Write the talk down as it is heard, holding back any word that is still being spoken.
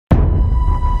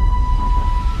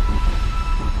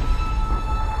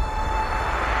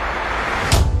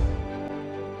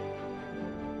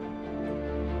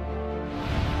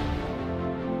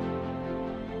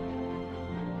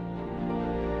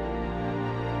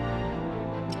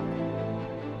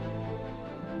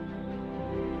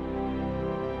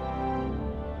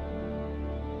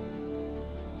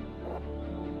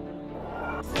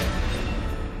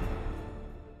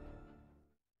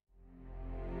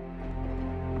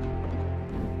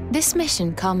This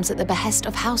mission comes at the behest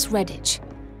of House Redditch,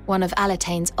 one of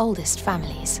Alatane's oldest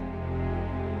families.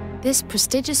 This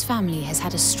prestigious family has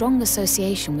had a strong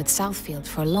association with Southfield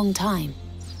for a long time,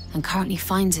 and currently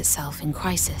finds itself in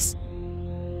crisis.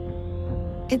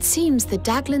 It seems the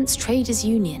Daglance Traders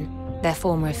Union, their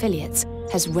former affiliates,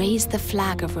 has raised the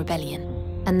flag of rebellion,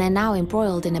 and they're now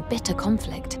embroiled in a bitter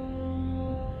conflict.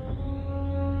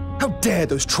 How dare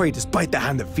those traders bite the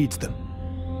hand that feeds them?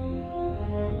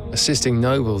 Assisting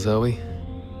nobles, are we?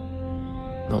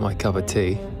 Not my cup of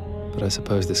tea, but I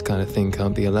suppose this kind of thing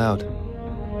can't be allowed.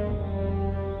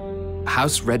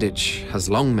 House Redditch has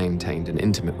long maintained an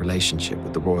intimate relationship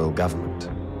with the royal government.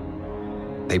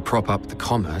 They prop up the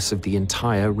commerce of the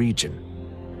entire region.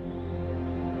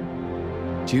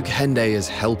 Duke Hende is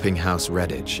helping House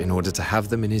Redditch in order to have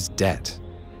them in his debt.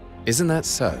 Isn't that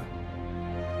so?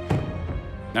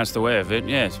 That's the way of it,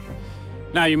 yes.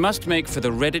 Now, you must make for the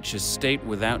Redditch estate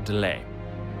without delay.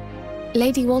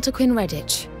 Lady Walter Quinn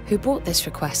Redditch, who brought this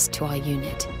request to our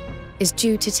unit, is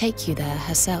due to take you there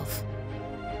herself.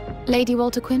 Lady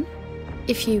Walter Quinn,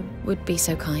 if you would be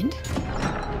so kind.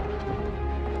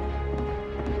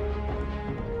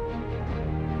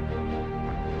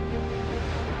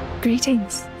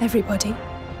 Greetings, everybody.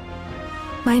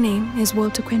 My name is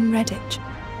Walter Quinn Redditch.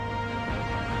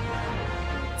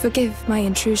 Forgive my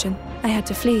intrusion. I had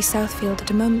to flee Southfield at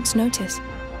a moment's notice.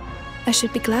 I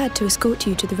should be glad to escort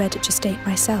you to the Redditch estate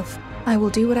myself. I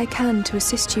will do what I can to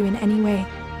assist you in any way.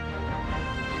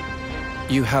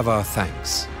 You have our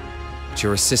thanks, but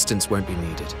your assistance won't be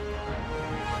needed.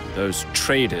 Those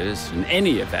traders and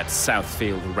any of that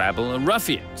Southfield rabble are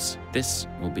ruffians. This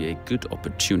will be a good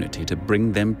opportunity to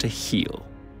bring them to heel.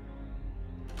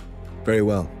 Very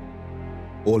well.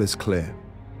 All is clear.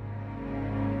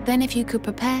 Then if you could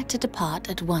prepare to depart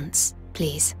at once,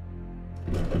 please.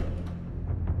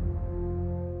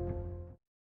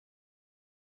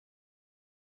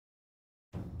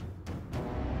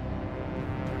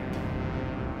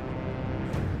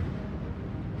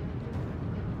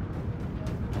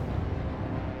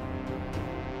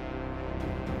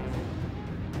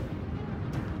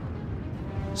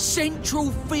 Central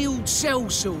Field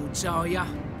sellswords, are ya?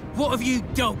 What have you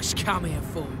dogs come here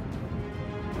for?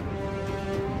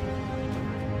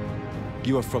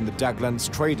 You are from the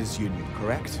Daglance Traders Union,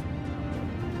 correct?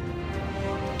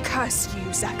 Curse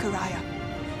you, Zachariah.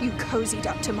 You cozied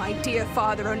up to my dear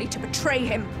father only to betray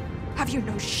him. Have you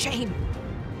no shame?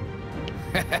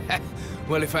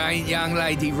 Well, if I ain't young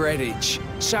Lady Redditch,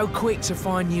 so quick to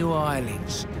find new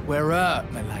islands. We're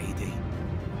hurt, my lady.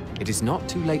 It is not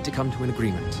too late to come to an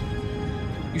agreement.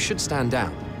 You should stand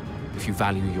down if you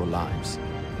value your lives.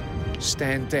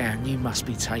 Stand down, you must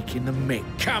be taking the mick.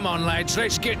 Come on, lads,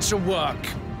 let's get to work.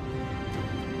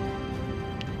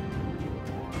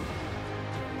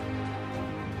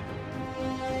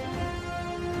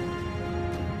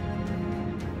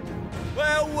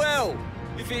 Well, well,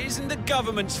 if it isn't the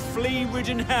government's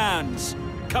flea-ridden hands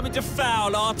coming to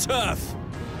foul our turf.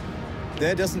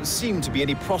 There doesn't seem to be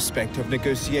any prospect of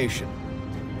negotiation.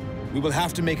 We will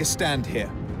have to make a stand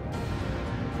here.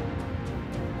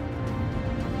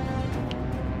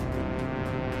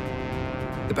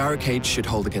 The barricades should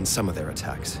hold against some of their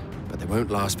attacks, but they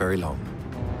won't last very long.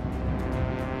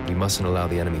 We mustn't allow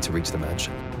the enemy to reach the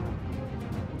mansion.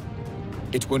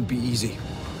 It won't be easy.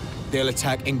 They'll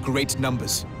attack in great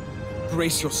numbers.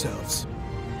 Brace yourselves.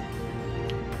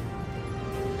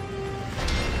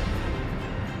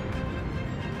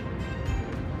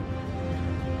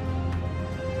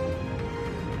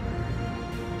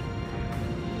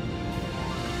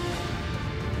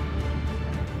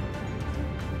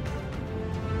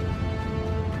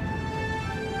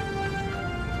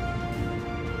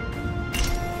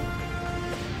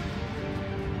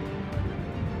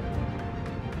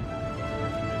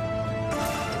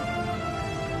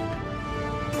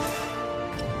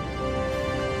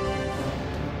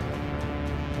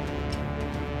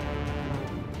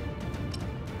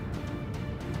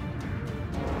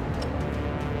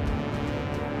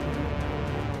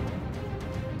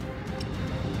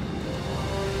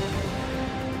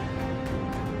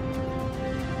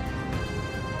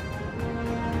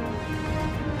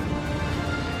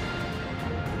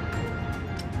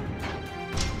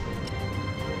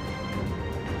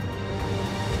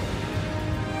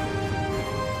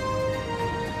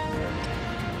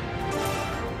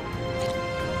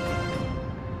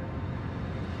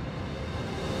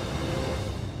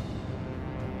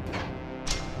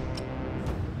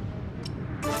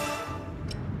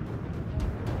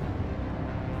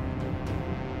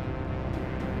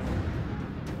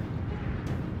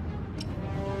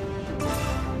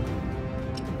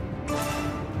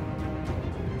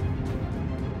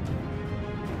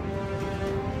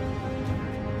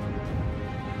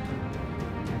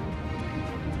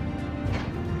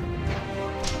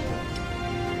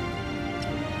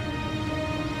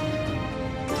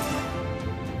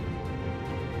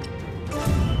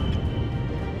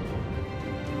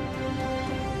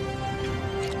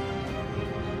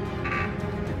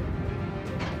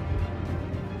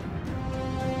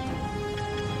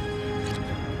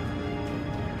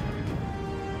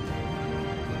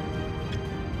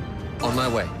 On my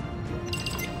way.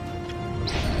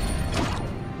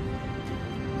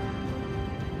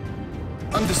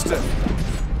 Understood.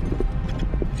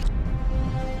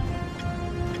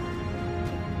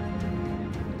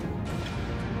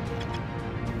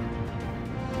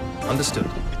 Understood.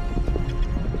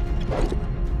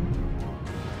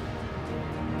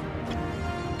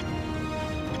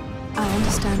 I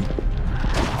understand.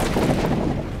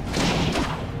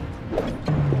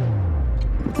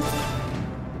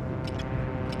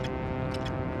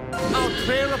 I'll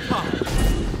clear a path.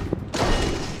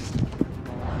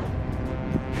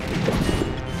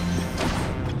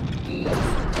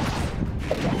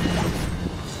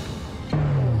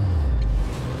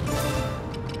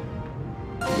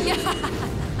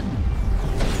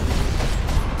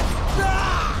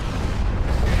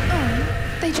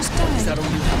 They just died. Is that all you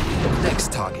have?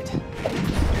 Next target.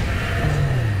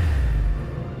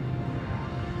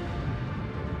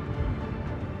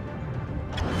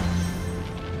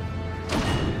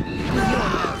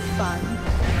 Fun.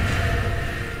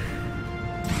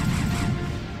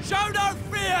 Show no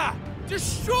fear!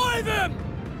 Destroy them!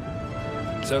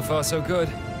 So far, so good.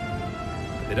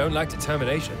 They don't like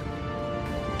determination.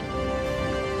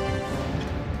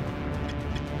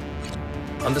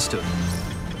 Understood.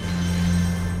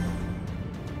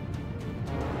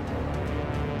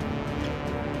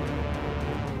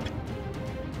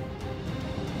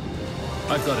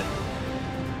 I've got it.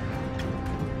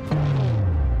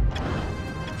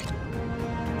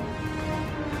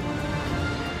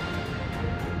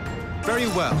 Very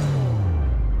well.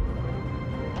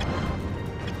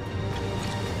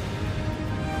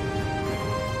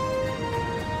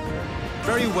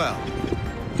 Very well.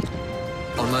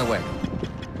 On my way.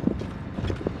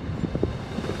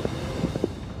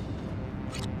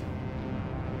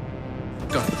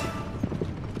 Got it.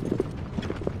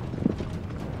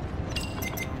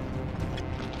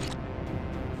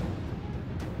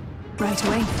 Right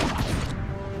away.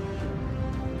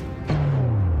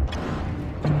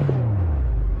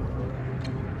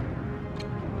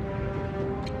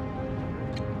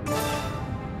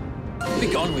 Be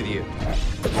gone with you.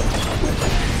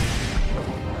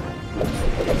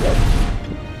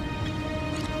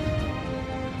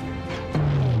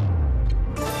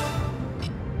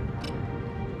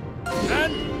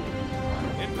 And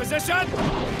in position.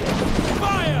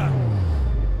 Fire!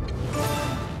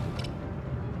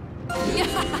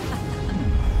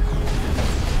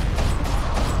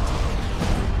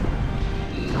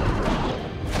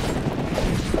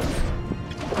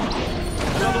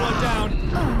 Another one down.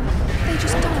 Oh, they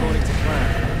just died. According to plan.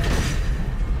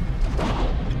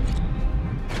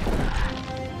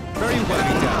 Very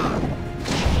well done.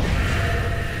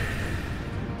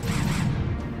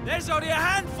 There's only a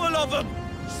handful of them.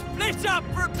 Split up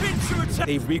for a pincer attack.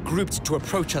 They've regrouped to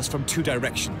approach us from two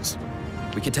directions.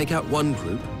 We can take out one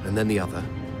group and then the other,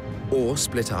 or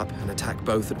split up and attack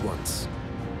both at once.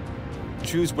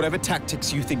 Choose whatever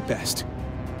tactics you think best.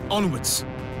 Onwards.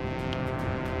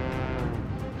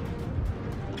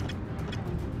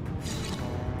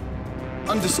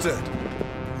 Understood.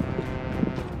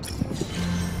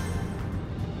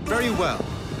 Very well.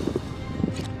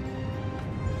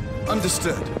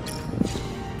 Understood.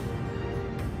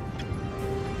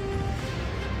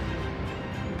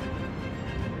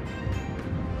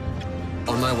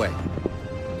 On my way.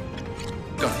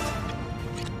 Got it.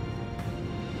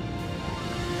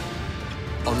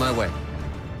 On my way.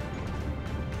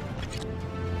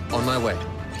 On my way.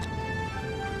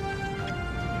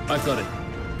 I've got it.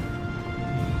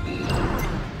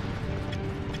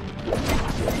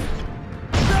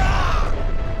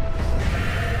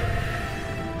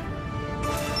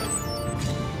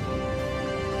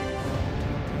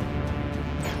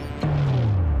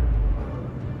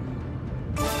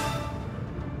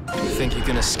 Think you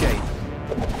can escape?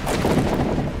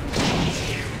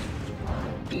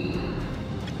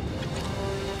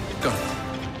 Got it.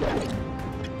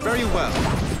 Very well.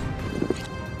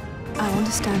 I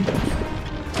understand.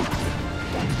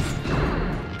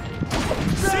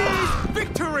 Seize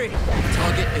victory!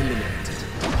 Target eliminated.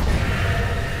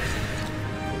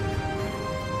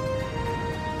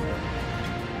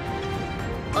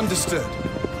 Understood.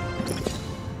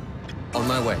 On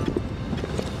my way.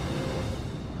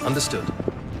 Understood.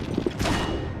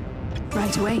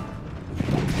 Right away.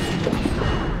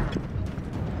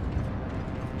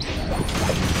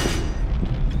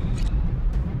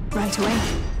 Right away.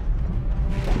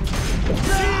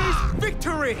 Seize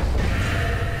victory!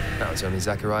 Now it's only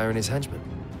Zachariah and his henchmen.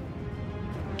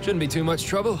 Shouldn't be too much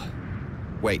trouble.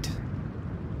 Wait.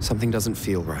 Something doesn't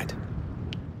feel right.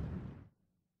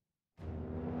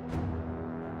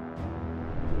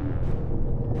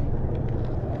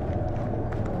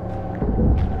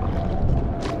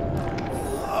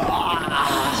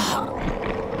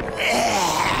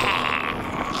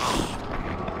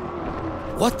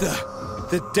 What the?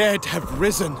 The dead have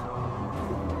risen.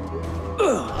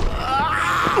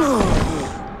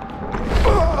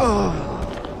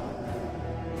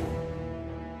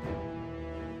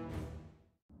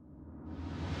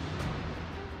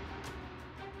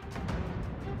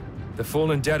 The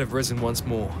fallen dead have risen once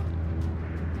more.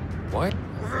 What?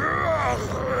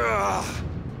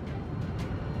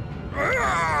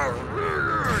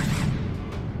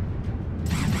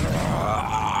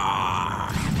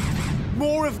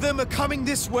 More of them are coming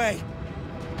this way.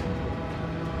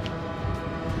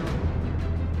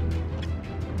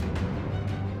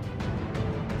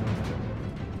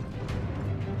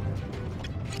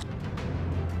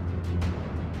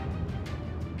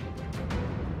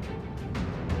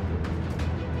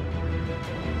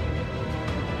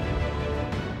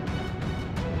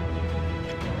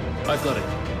 I've got it.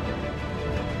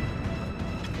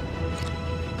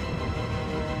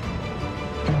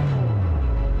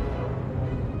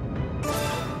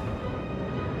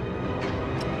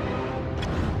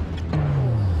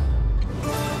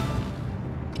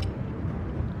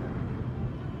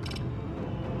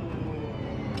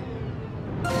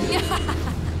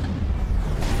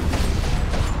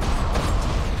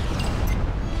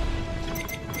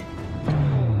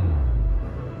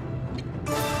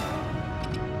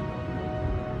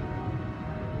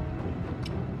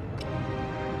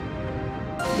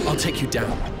 I'll take you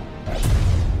down.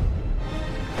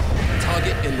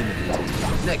 Target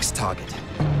eliminated. Next target.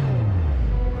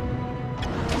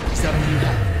 Is that all you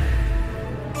have?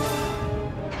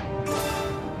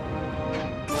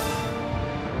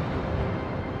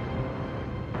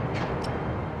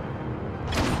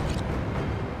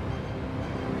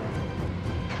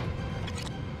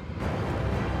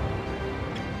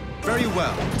 Very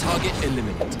well. Target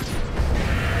eliminated.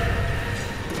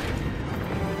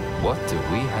 What do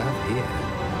we have here?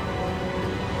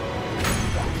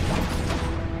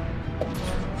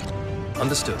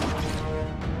 Understood.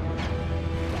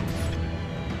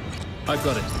 I've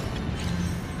got it.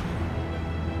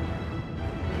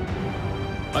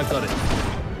 I've got it.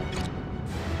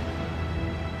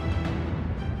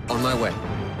 On my way.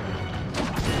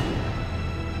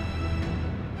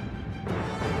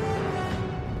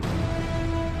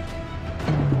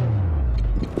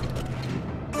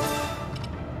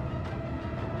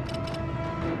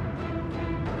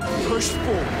 Push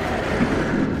forward.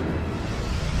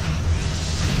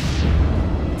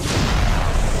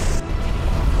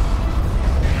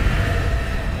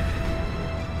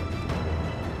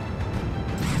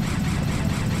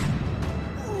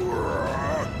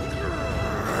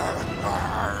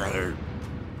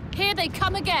 Here they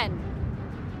come again.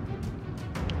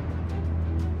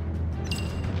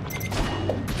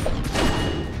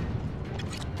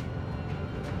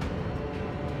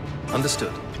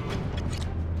 Understood.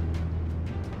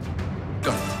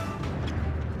 Got it.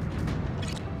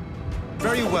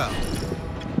 Very well.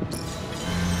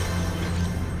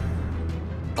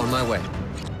 On my way.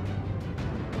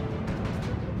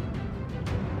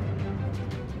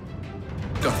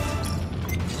 Got it.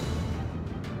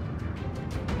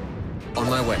 On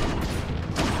my way.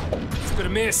 It's but a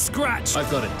mere scratch. I've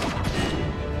got it.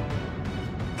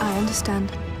 I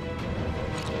understand.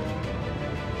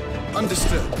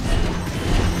 Understood.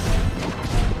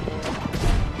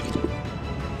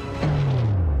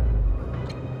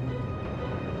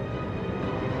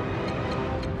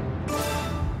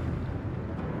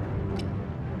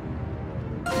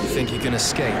 You think you can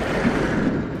escape?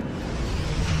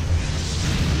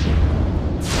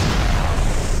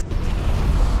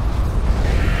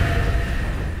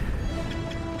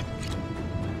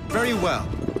 Very well.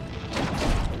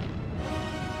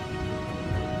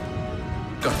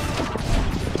 Got it.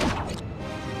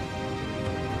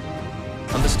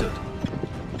 Understood.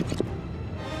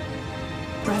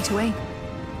 Right away.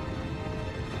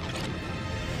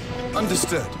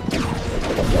 Understood.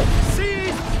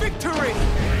 Seize victory!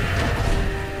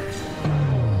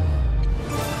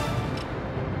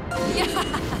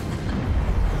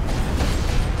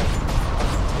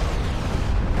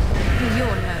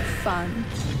 You're no fun.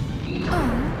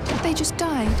 Oh, they just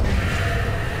died.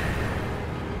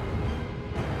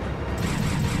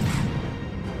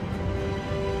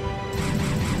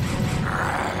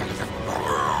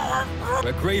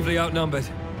 We're gravely outnumbered.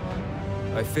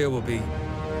 I fear we'll be...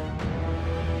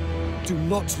 Do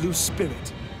not lose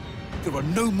spirit. There are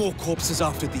no more corpses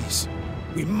after these.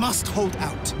 We must hold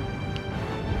out.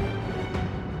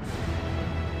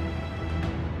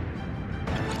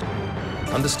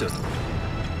 Understood.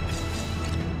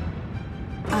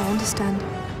 I understand.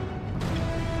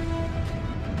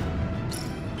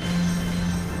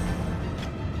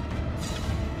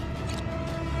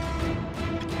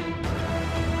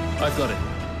 I've got it.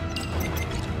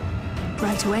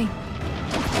 Right away.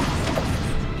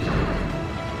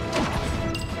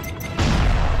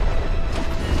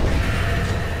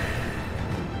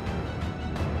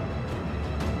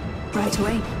 Right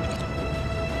away.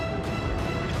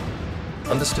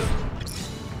 Understood.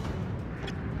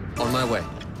 On my way.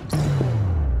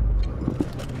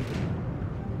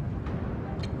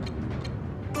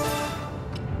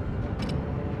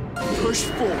 Push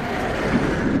forward.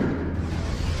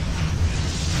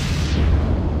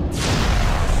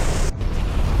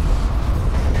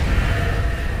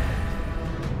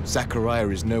 Zachariah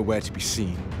is nowhere to be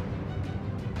seen.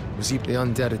 Was he... The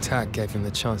undead attack gave him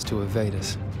the chance to evade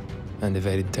us, and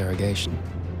evade interrogation.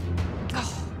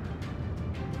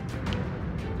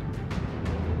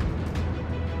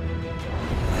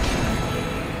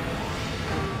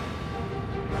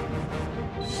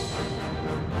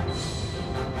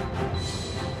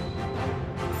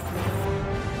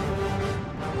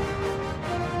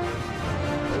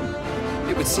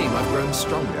 It would seem I've grown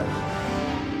stronger.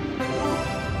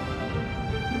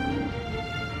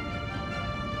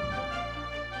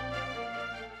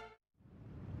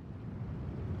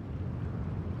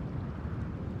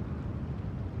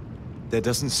 There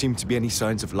doesn't seem to be any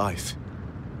signs of life.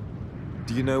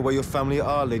 Do you know where your family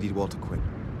are, Lady Walter Quinn?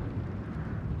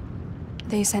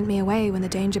 They sent me away when the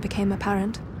danger became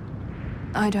apparent.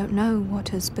 I don't know what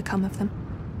has become of them.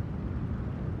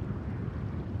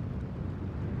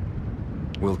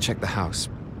 We'll check the house,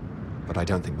 but I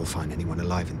don't think we'll find anyone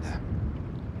alive in there.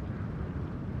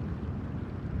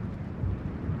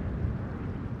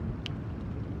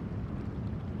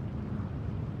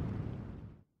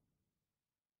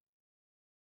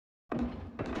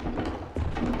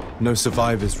 No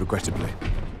survivors, regrettably.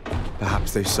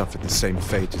 Perhaps they suffered the same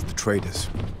fate as the traders.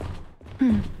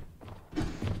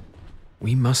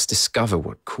 We must discover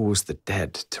what caused the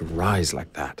dead to rise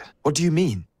like that. What do you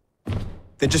mean?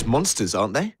 They're just monsters,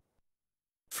 aren't they?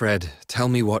 Fred, tell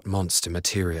me what monster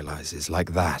materializes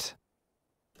like that.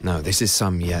 No, this is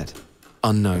some yet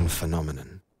unknown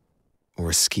phenomenon, or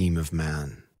a scheme of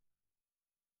man.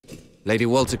 Lady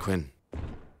Walter Quinn,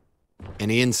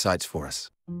 any insights for us?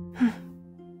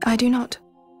 I do not.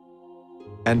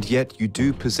 And yet you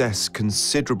do possess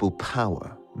considerable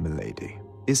power, milady.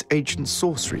 Is ancient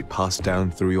sorcery passed down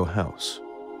through your house?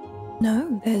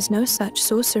 No, there's no such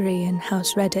sorcery in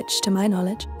House Redditch, to my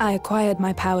knowledge. I acquired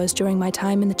my powers during my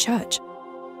time in the church.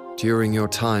 During your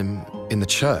time in the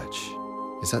church?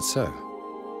 Is that so?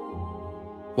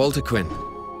 Walter Quinn,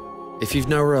 if you've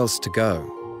nowhere else to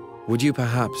go, would you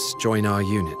perhaps join our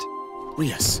unit?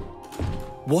 Rias,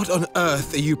 what on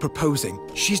earth are you proposing?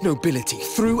 She's nobility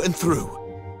through and through.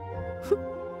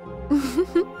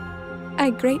 I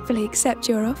gratefully accept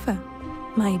your offer,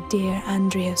 my dear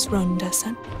Andreas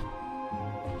Ronderson.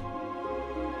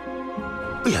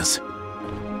 Rias.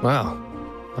 Wow,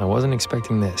 I wasn't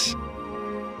expecting this.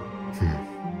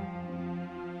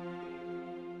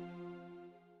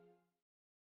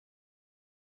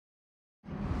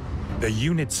 The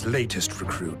unit's latest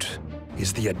recruit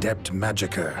is the adept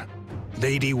magicker,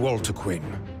 Lady Walter Quinn,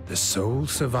 the sole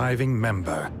surviving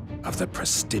member of the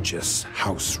prestigious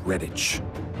House Redditch.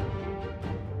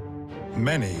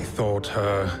 Many thought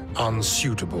her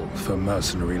unsuitable for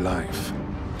mercenary life,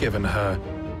 given her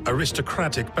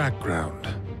aristocratic background.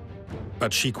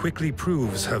 But she quickly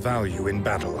proves her value in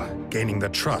battle, gaining the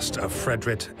trust of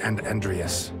Frederick and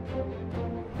Andreas.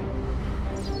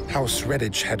 House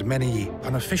Redditch had many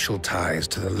unofficial ties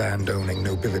to the land-owning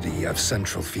nobility of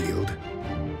Central Field,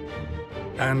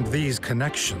 and these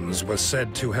connections were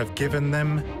said to have given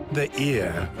them the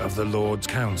ear of the Lord's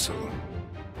Council.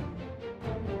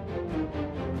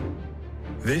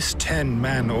 This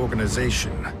 10-man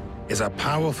organization is a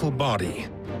powerful body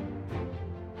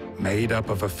made up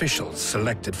of officials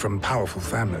selected from powerful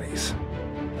families.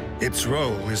 Its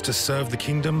role is to serve the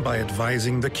kingdom by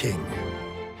advising the king.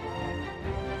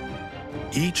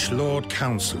 Each Lord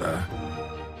Counselor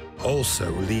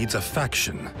also leads a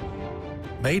faction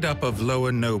made up of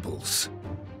lower nobles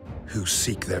who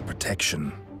seek their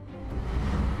protection.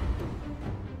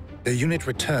 The unit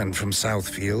returned from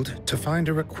Southfield to find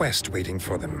a request waiting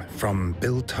for them from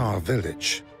Biltar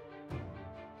village.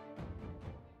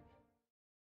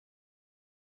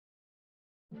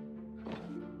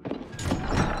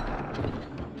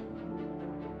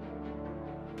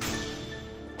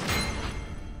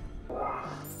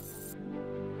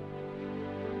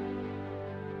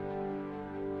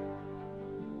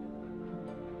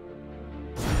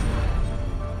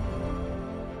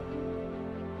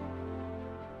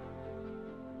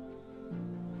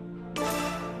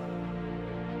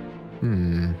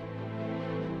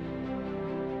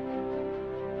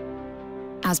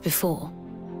 as before.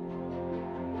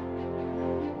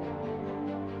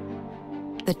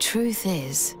 The truth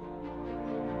is...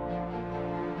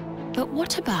 But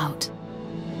what about?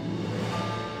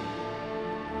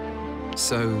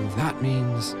 So that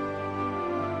means...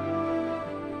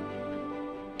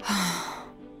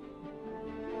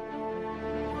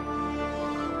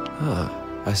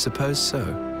 I suppose so.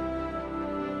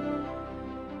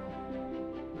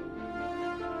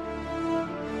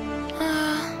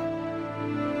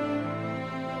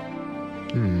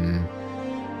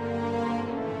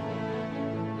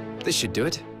 This should do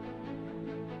it.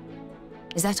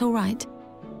 Is that all right?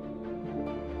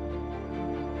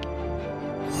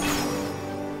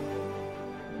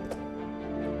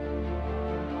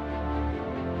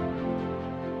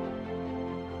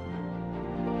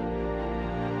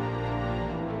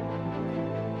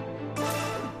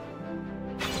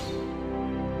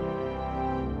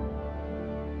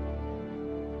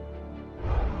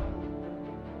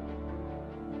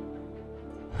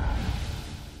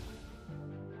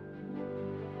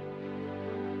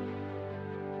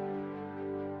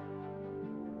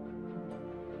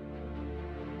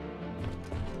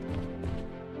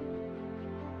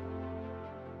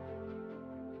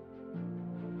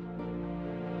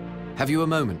 Have you a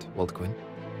moment, Waldquin?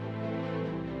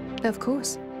 Of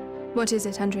course. What is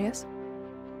it, Andreas?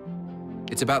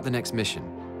 It's about the next mission.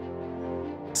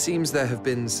 It seems there have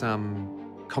been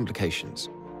some complications.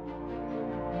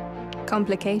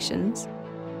 Complications?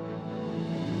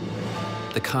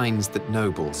 The kinds that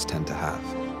nobles tend to have.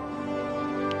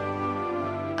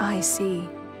 I see.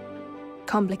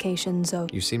 Complications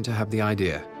of... You seem to have the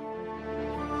idea.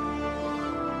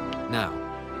 Now,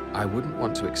 I wouldn't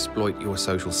want to exploit your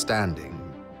social standing,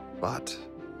 but...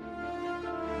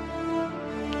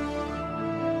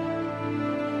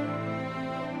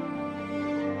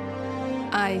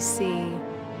 I see.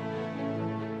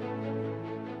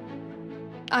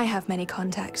 I have many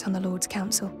contacts on the Lord's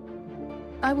Council.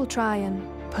 I will try and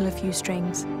pull a few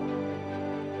strings.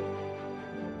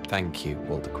 Thank you,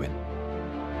 Waldquin.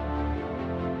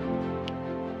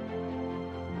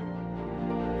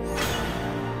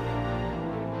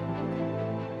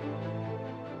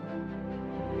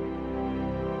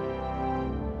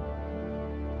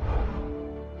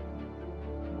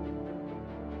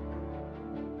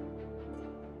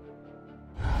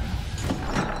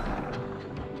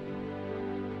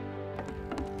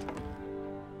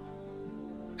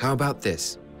 How about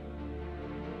this?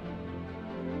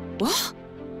 What?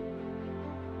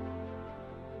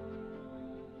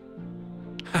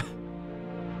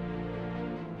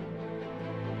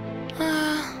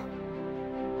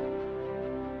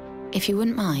 If you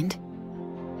wouldn't mind.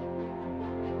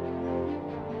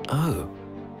 Oh.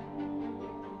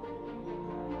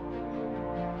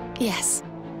 Yes.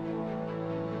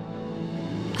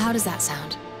 How does that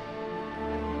sound?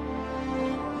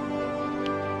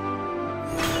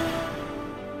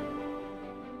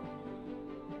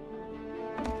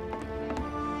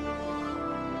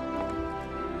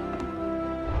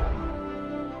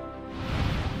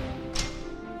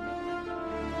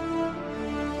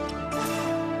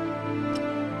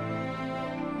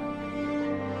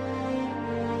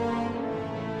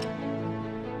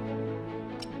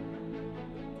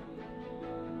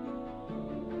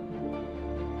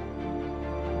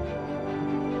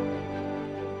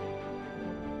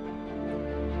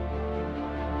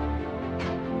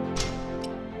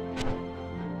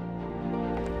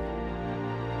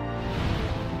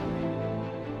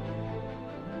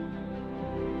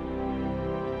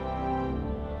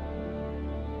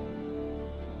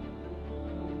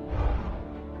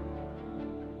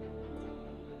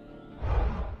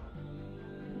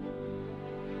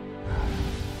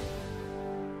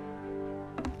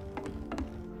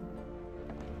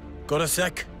 Got a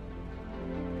sec?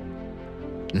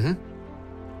 Mm-hmm.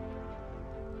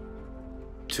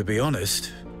 To be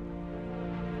honest,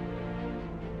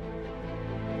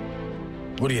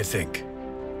 what do you think?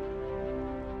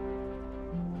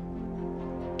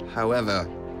 However...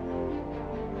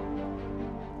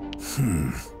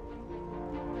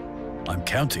 I'm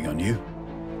counting on you.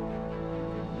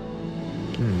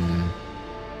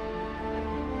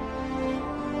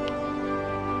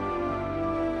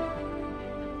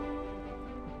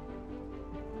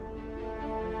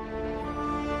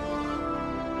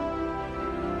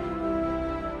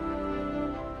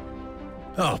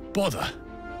 Oh, bother.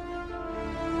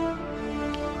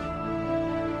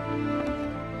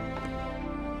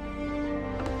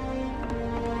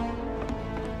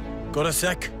 Got a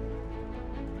sec?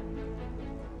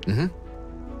 Mm-hmm.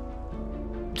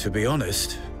 To be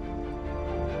honest,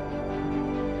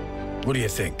 what do you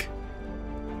think?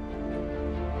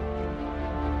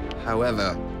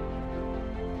 However...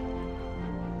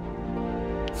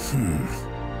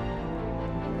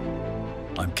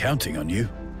 I'm counting on you.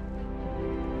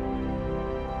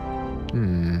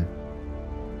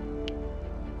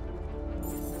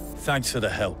 Thanks for the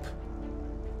help.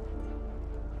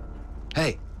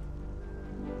 Hey.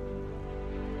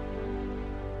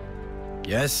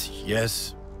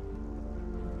 Yes.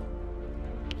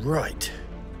 Right.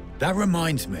 That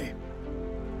reminds me.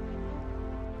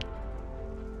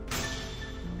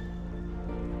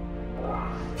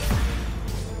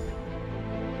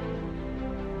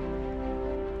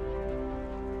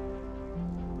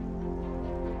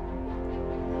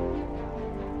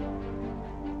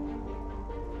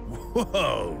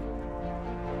 Whoa!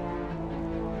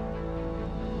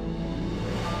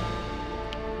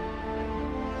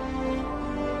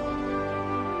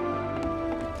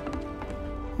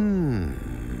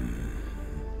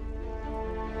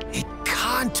 It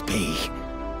can't be.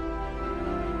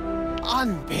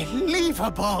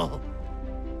 Unbelievable!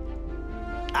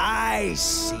 I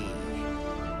see.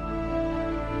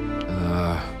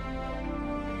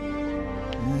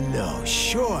 No,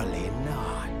 surely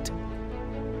not.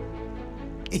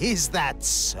 Is that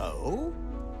so?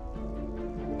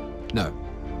 No.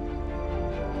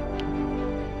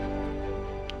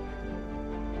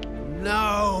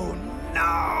 No!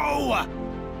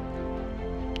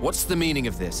 What's the meaning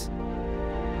of this?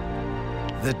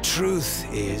 The truth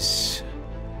is...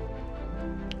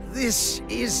 this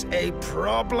is a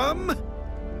problem?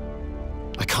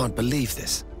 I can't believe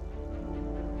this.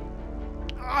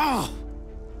 Oh!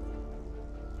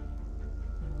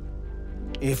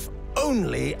 If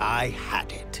only I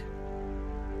had it.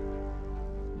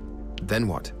 Then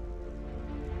what?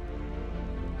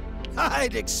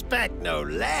 I'd expect no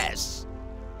less.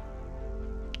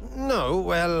 No,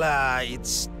 well,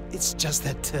 it's just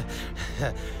that...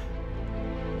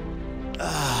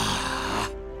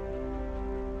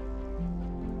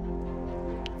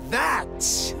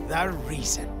 that's the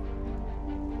reason.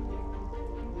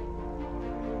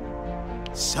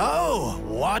 So,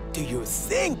 what do you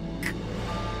think?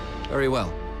 Very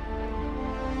well.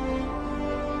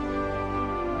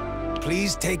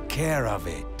 Please take care of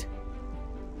it.